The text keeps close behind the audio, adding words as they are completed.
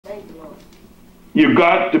You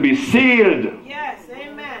got to be sealed. Yes,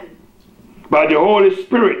 amen. By the Holy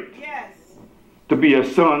Spirit. Yes. To be a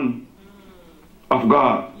son of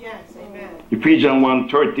God. Yes, amen. Ephesians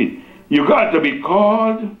 1:13. You got to be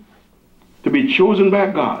called, to be chosen by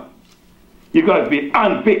God. You got to be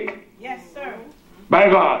unpicked. Yes, sir. By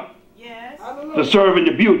God. Yes. To serve in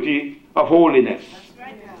the beauty of holiness. That's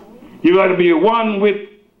right now. You got to be one with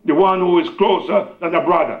the one who is closer than a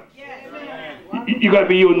brother. Yes, amen. You got to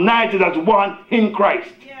be united as one in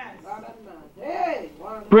Christ. Yes.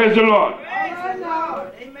 Praise the Lord. Praise the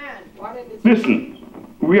Lord. Amen. Listen,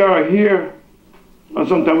 we are here, and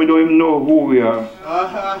sometimes we don't even know who we are.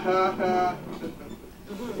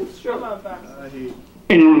 It's true.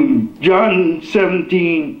 In John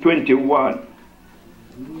 17:21,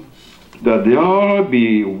 that they all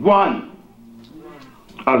be one,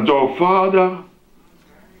 as thou, Father,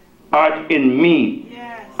 art in me,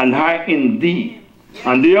 Yes. and I in thee,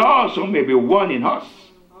 and they also may be one in us,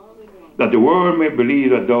 that the world may believe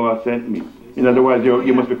that thou hast sent me. In other words,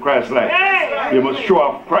 you must be Christ-like. You must show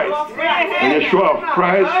off Christ. When you show off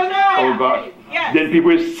Christ, oh God, then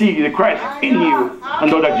people see the Christ in you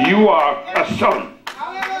and know that you are a son.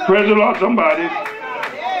 Praise the Lord, somebody.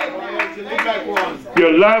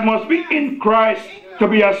 Your life must be in Christ to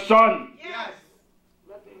be a son.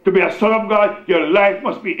 To be a son of God, your life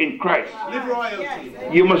must be in Christ. Live royalty.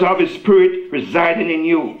 You must have His Spirit residing in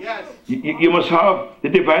you. Yes. You must have the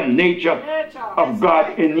divine nature of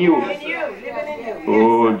God in you.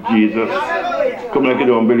 Oh, Jesus. Come like you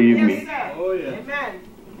don't believe me. Oh, yeah. Amen.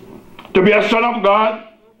 To be a son of God,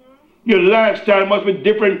 your lifestyle must be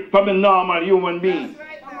different from the normal human being.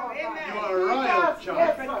 You are a royal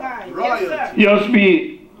child. Royalty. You must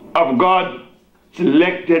be of God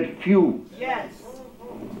selected few, Yes.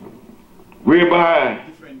 whereby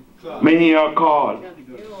many are called,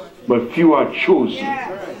 but few are chosen.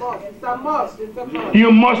 It's a must. It's a must.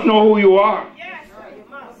 You must know who you are. Yes, you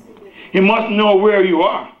must. You must know where you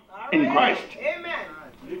are in Christ.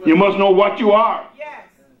 Amen. You must know what you are Yes.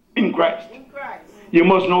 in Christ. In Christ. You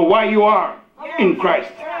must know why you are in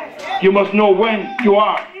Christ. You must know when you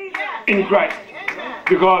are in Christ.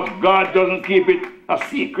 Because God doesn't keep it a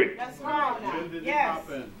secret. That's right. Yes.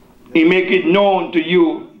 He make it known to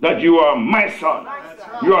you that you are my son.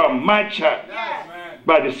 You are my child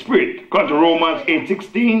by the Spirit. Because Romans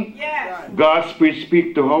 8:16, Yes. God's Spirit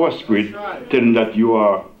speaks to our spirit, telling that you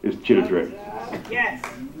are His children. Yes.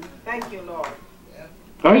 Thank you, Lord.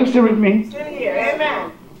 Are you still with me? Still here.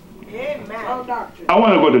 Amen. Amen. I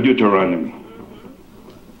want to go to Deuteronomy.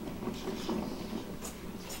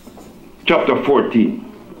 Chapter 14.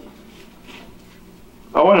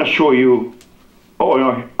 I want to show you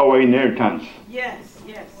our inheritance. Yes.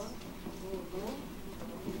 Yes.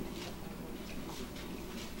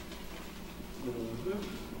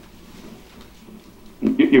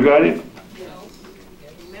 You got it?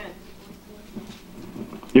 Amen.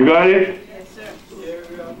 You got it? Yes, sir.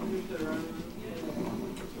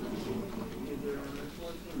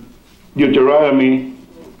 Deuteronomy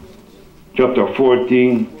chapter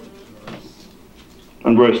 14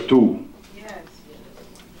 and verse 2. Yes.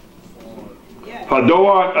 Yes. For thou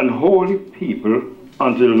art an holy people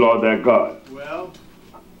unto the Lord thy God. Well,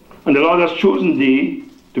 And the Lord has chosen thee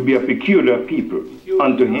to be a peculiar people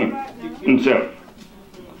unto Him Himself,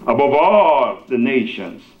 above all the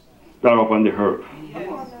nations that are upon the earth.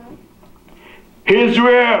 Yes.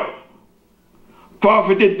 Israel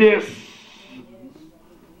forfeited this,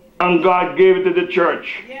 and God gave it to the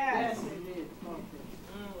church. Yes.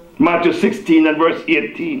 Matthew 16 and verse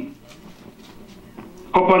 18.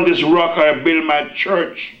 Upon this rock I build my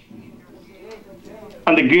church,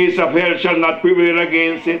 and the gates of hell shall not prevail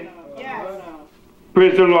against it. Yes.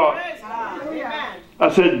 Praise the Lord. Amen.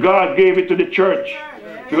 I said God gave it to the church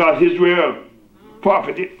because Israel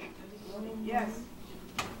forfeited. Yes.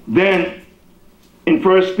 Then in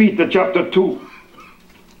 1 Peter chapter 2,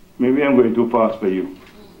 maybe I'm going too fast for you.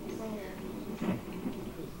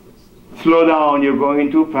 Slow down, you're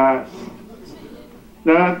going too fast.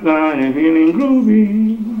 That I'm feeling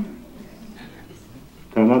groovy.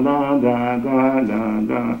 Da da da da da da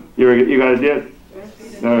da. You got it yet?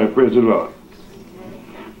 All right, praise the Lord.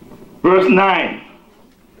 Verse 9.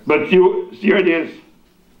 But you, here it is.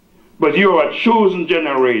 But you are a chosen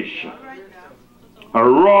generation, a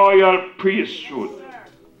royal priesthood,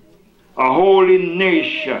 a holy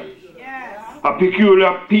nation, a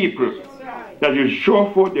peculiar people, that you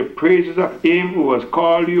show forth the praises of Him who has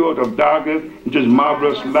called you out of darkness into His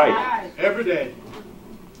marvelous light. every day.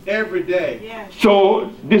 Every day. Yes.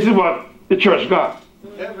 So this is what the church got.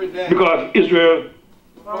 Every day. Because Israel,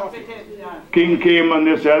 king came and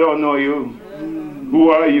they said, I don't know you. Who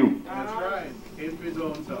are you? That's right. Came to his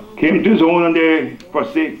own, sir. Came to his own and they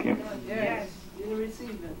forsake him. Yes. You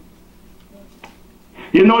receive them.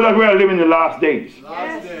 You know that we are living in the last days.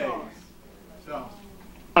 Last day. So.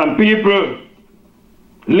 And people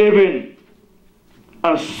living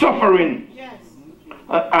and suffering Yes.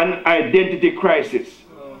 an identity crisis.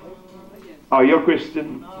 Are you a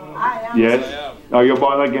Christian? I am. Yes. Are you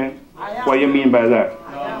born again? I am. What do you mean by that?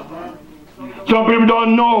 Some people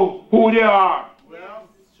don't know who they are. Well,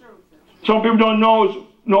 Some people don't know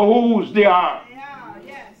whose they are. Yeah,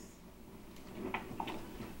 yes.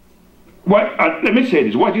 What? Let me say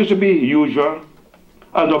this. What used to be usual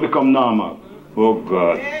has now become normal. Oh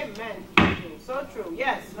God. Amen. So true.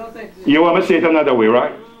 Yes. No thank you. You want me to say it another way,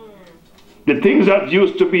 right? The things that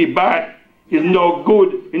used to be bad is no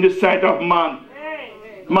good in the sight of man.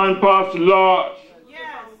 Amen. Man passed laws Yes.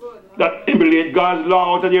 that emulate God's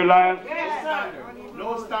law out of their lives. Yes, sir.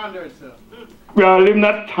 no standard, sir. We are living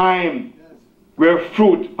that time where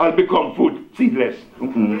fruit has become fruit seedless.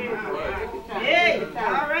 Hey,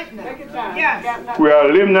 all right now. Yes. We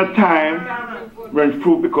are living a time when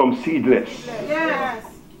fruit becomes seedless. Yes.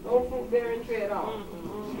 No fruit bearing tree at all.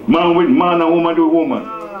 Man with man and woman with woman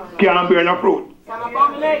can't bear no fruit. It's an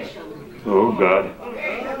abomination. Oh God.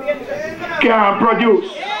 Can't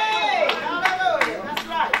produce. Hey, hallelujah. That's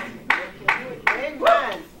right.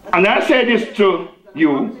 Amen. And I say this to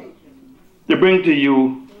you, to bring to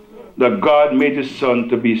you that God made his son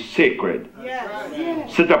to be sacred,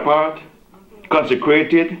 Yes. set apart,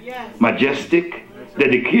 consecrated, Yes. majestic,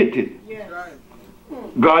 dedicated. Yes.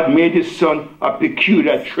 God made his son a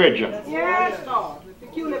peculiar treasure. Yes, Lord.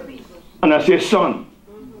 Peculiar people. And I say son,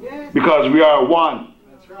 Yes. because we are one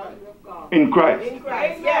That's right. in Christ. In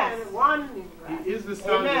Christ. Yes. One in Christ. He is the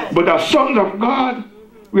standard. Amen. But as sons of God,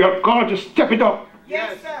 we are called to step it up.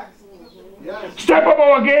 Yes, sir. Yes. Step up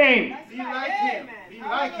our game. Be like him. Be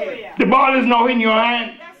like him. The ball is now in your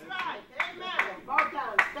hand. That's right. Amen. Bow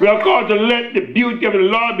down. We are called to let the beauty of the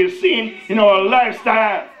Lord be seen in our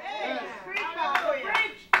lifestyle. Amen. Preach, hallelujah.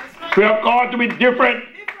 That's right. We are called to be different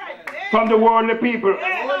Different. from the worldly people.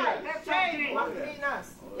 Yes. Let's change what's in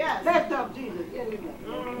us. Yes. Lift up Jesus.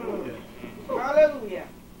 Hallelujah.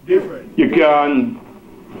 Different. You can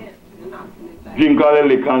drink all the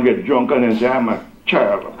liquor and get drunk and then say, I'm a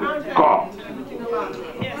child of God.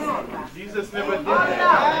 Yes. Jesus never did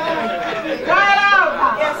that. Cry it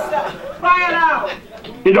out. Yes, sir. Cry it out.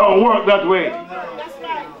 It don't work that way. That's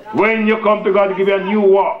right. When you come to God to give you a new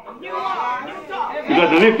walk, You are. You talk. you got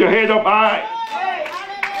to lift your head up high. Hey,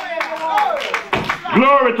 hallelujah.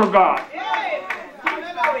 Glory to God. Hey,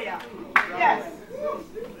 hallelujah. Yes.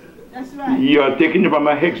 That's right. You are taking it from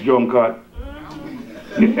a hex drum card.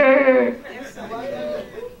 Yes, sir.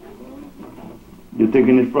 You're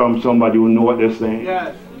taking it from somebody who know what they're saying.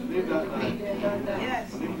 Yes. Live that life.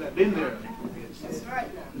 Yes. Live that. Been there. That's right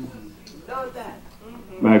now. Know that.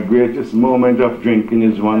 My greatest moment of drinking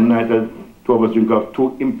is one night that two of us drink of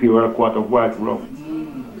 2 imperial quart of white rum.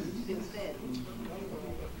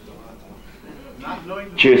 Not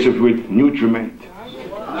knowing, Chase it with nutriment.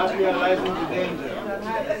 not realizing the danger.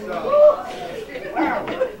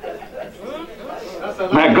 That's a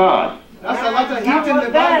lot. My God. That's a lot of heat in the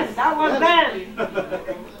body. That was then.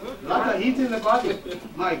 A lot of heat in the body.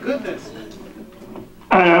 My goodness.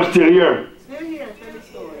 And I'm still here. Still here. Tell the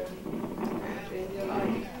story.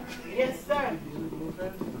 Yes, sir.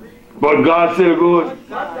 But God's still good.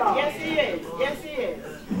 Yes, he is. Yes, he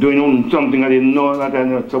is. Doing something I didn't know that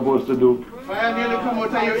I'm not supposed to do. Fire nearly come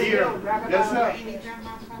out of your ear. Yes, sir.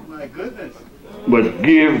 My goodness. But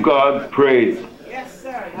give God praise. Yes,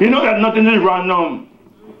 sir. You know that nothing is random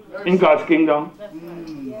in God's kingdom.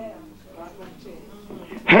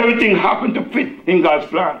 Everything happened to fit in God's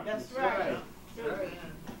plan. That's right.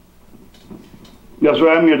 That's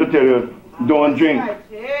why I'm here to tell you, don't drink.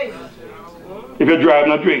 Hey, If you drive,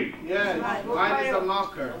 not drink. Yes. Wine is a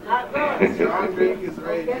mocker. not good. Strong drink is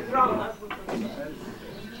ready. Get drunk.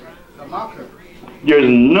 A mocker. There's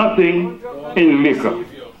nothing in liquor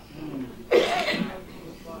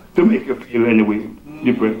to make you feel any way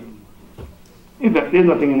different. There's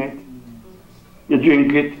nothing in it. You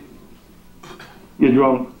drink it, you're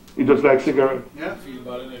drunk. It's just like cigarette. Yeah.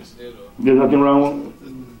 There's nothing wrong with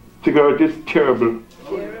it. Cigarette is terrible.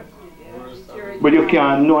 But you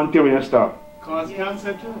can't know until you stop. Cause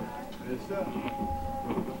cancer too. Yes, sir.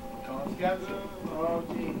 Cause cancer.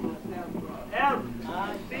 Help.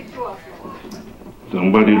 Speak to us, Lord.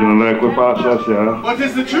 Somebody don't like what Pastor said. But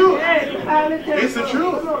it's the truth. It's It's the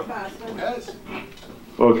truth. Yes.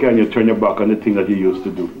 Or can you turn your back on the thing that you used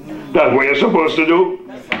to do? That's what you're supposed to do.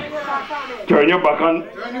 Turn your back on.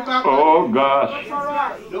 Turn your back. Oh gosh.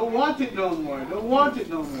 Don't want it no more. Don't want it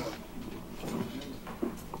no more.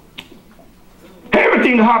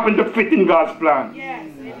 Everything happened to fit in God's plan. Yes,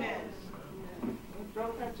 amen.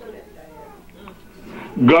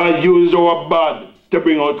 God uses our bad to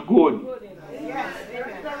bring out good. Yes,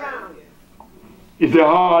 amen. He said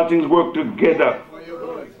all things work together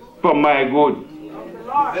for my good.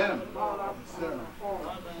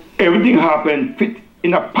 Everything happened fit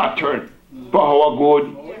in a pattern for our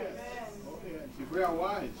good.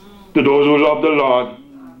 To those who love the Lord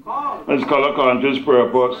and is called according to his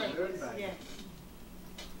purpose.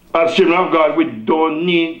 As children of God, we don't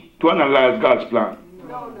need to analyze God's plan.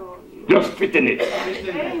 Just fit in it.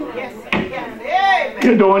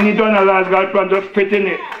 You don't need to analyze God's plan, just fit in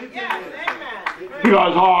it.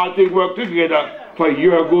 Because all things work together for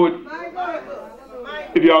your good.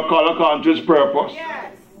 If you are called according to his purpose.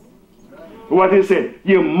 What he said,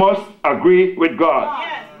 you must agree with God.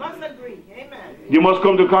 Yes, must agree. Amen. You must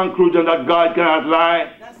come to the conclusion that God cannot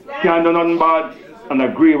lie, can't do nothing bad, and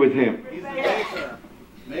agree with him.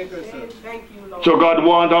 Thank you, Lord. So God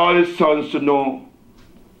wants all his sons to know,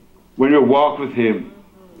 when we walk with him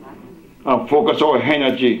and focus our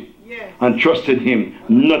energy and trust in him,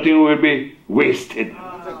 nothing will be wasted.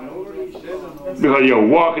 Because you're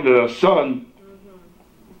walking as a son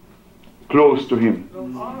close to him.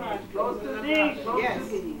 Close to thee. Yes.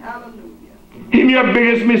 Him your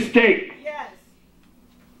biggest mistake, Yes.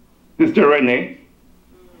 Sister Renee,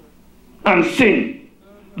 and sin.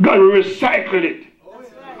 God will recycle it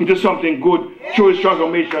into something good through his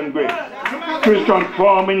transformation grace. Through his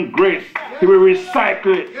transforming grace. He will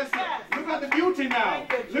recycle it. Yes, sir. Look at the beauty now.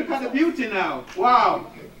 Look at the beauty now. Wow.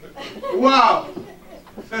 Wow.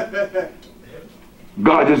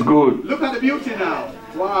 God is good. Look at the beauty now.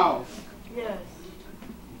 Wow. Yes.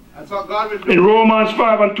 That's what God will do. In Romans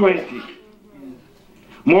 5:20,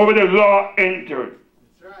 moreover the law entered,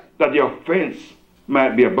 that the offense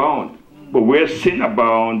might be abound. But where sin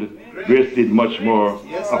abound, grace did much more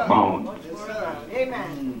abound.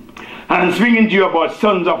 Amen. And speaking to you about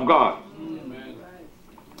sons of God.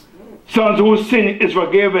 Sons whose sin is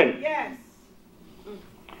forgiven. Yes.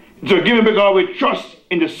 It's forgiven because we trust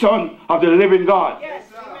in the Son of the living God. Yes.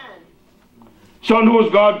 Amen. Son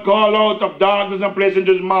whose God called out of darkness and placed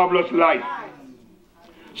into his marvelous light.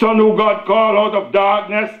 Son who God called out of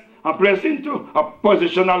darkness and placed into a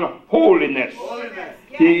position of holiness. Holiness.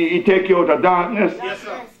 He take you out of darkness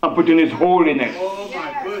and put in his holiness. Oh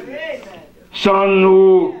my goodness. Son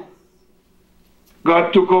who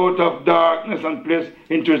God took out of darkness and placed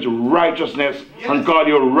into his righteousness and called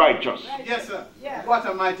you righteous. Yes, sir. What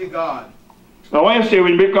a mighty God. I want you to stay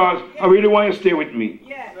with me because I really want you to stay with me.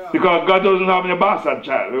 Yes. Because God doesn't have any bastard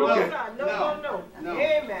child, okay? No.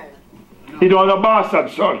 Amen. He don't have a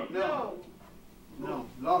bastard son. No. No.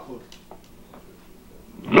 Lawful.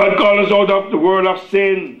 God called us out of the world of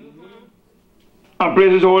sin and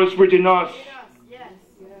placed his Holy Spirit in us. Yes.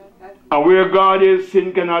 And where God is,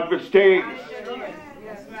 sin cannot be stayed.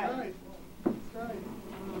 That's right.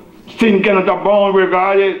 Sin cannot abound where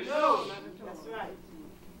God is. No. That's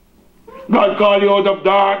right. God called you out of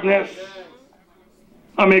darkness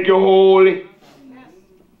and make you holy.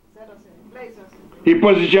 Set us in place. He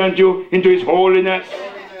positioned you into his holiness.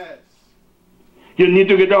 Yes. You need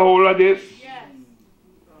to get a hold of this. Yes.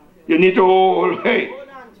 You need to hold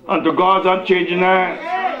unto God's unchanging hand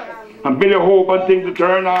and build your hope on things to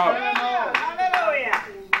turn out. Hallelujah.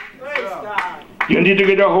 Praise God. You need to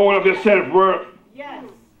get a hold of your self-worth Yes.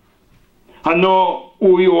 and know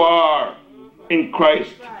who you are in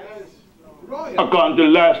Christ Royal. according to the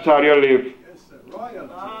lifestyle you live. Yes, sir. Royal.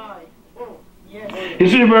 Yes. You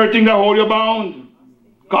see the very thing that hold you bound?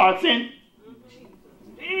 God's sin.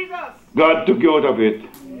 Jesus. God took you out of it.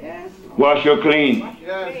 Yes. Wash you clean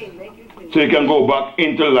Yes. Make you clean. so you can go back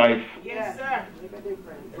into life Yes, sir.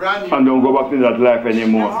 Brand new. and don't go back into that life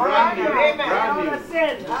anymore. Brand new. Amen. Brand new.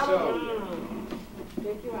 Sin.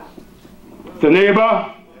 Take you out. The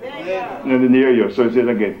neighbor, Neighbor. no, near you, so say it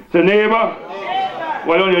again. The neighbor,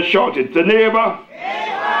 why don't you shout it? The neighbor,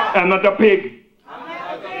 I'm not a pig.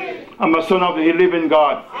 I'm a son of the living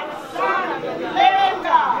God.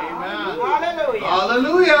 Hallelujah.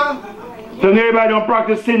 Hallelujah. The neighbor, I don't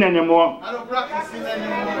practice sin anymore. I don't practice sin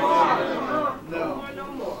anymore. No.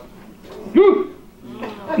 You.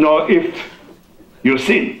 No, if you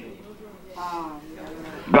sin,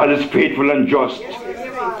 God is faithful and just.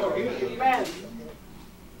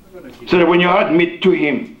 So that when you admit to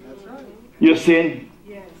him your sin,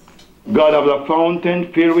 God of the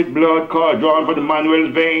fountain filled with blood called drawn from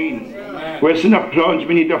Emmanuel's vein, where sinner plunge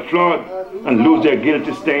beneath the flood and lose their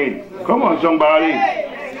guilty stain. Come on, somebody.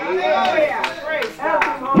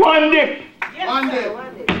 One dip, One day.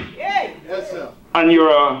 Yes, sir. and you're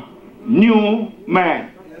a new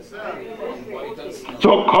man. Yes, sir.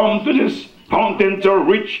 So come to this fountain so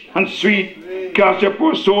rich and sweet. Cast your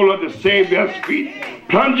poor soul at the Savior's feet.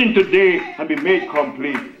 Plunge in today and be made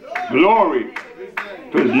complete. Glory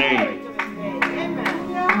to his name.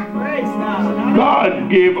 Praise God. God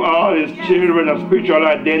gave all his children a spiritual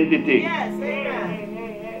identity. Yes,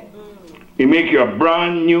 amen. He make you a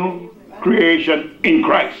brand new creation in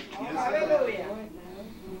Christ. Hallelujah.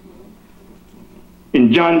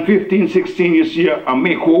 In John 15:16, you see a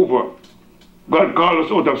makeover. God called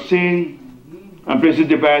us out of sin and placed his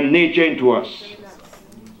divine nature into us,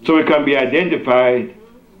 so we can be identified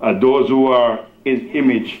as those who are in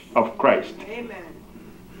image of Christ. Amen.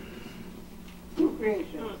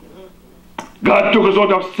 God took us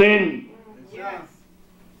out of sin Yes.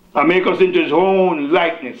 and make us into his own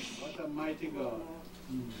likeness, What a mighty God.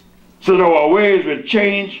 so that our ways will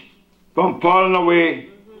change from falling away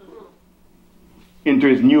into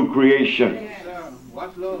his new creation. Yes, sir.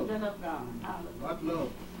 What love. What love.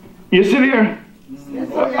 You see there?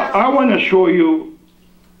 I want to show you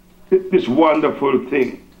this wonderful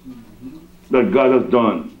thing that God has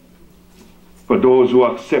done for those who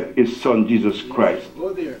accept his son Jesus Christ.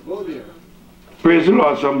 Go there. Go there. Praise the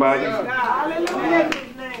Lord, somebody. Yeah. Hallelujah.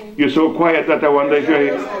 His name. You're so quiet that I wonder if you're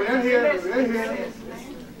here. We're here. We're here.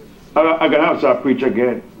 I'm going to have to preach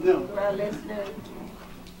again. No. Well, listen.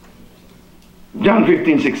 John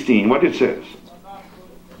 15:16, what it says.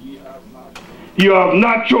 You have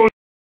not chosen